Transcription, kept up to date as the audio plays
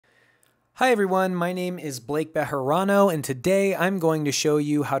Hi everyone, my name is Blake Bejarano, and today I'm going to show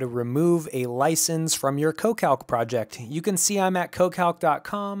you how to remove a license from your CoCalc project. You can see I'm at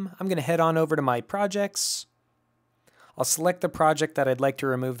CoCalc.com. I'm going to head on over to my projects. I'll select the project that I'd like to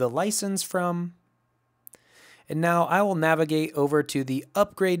remove the license from. And now I will navigate over to the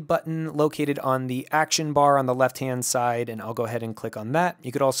upgrade button located on the action bar on the left-hand side, and I'll go ahead and click on that.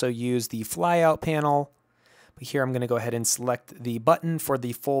 You could also use the flyout panel. But here I'm going to go ahead and select the button for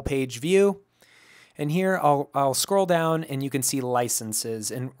the full page view. And here I'll scroll down and you can see licenses.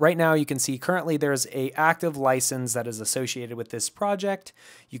 And right now you can see currently there's an active license that is associated with this project.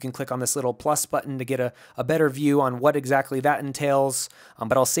 You can click on this little plus button to get a better view on what exactly that entails,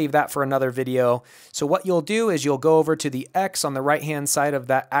 but I'll save that for another video. So what you'll do is you'll go over to the X on the right hand side of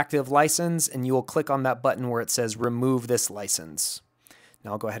that active license and you will click on that button where it says remove this license.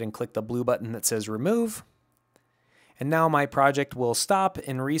 Now I'll go ahead and click the blue button that says remove. And now my project will stop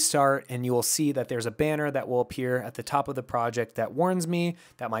and restart, and you will see that there's a banner that will appear at the top of the project that warns me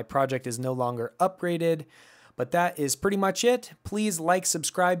that my project is no longer upgraded. But that is pretty much it. Please like,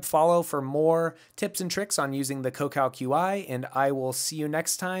 subscribe, follow for more tips and tricks on using the CoCalc UI, and I will see you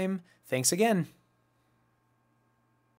next time. Thanks again.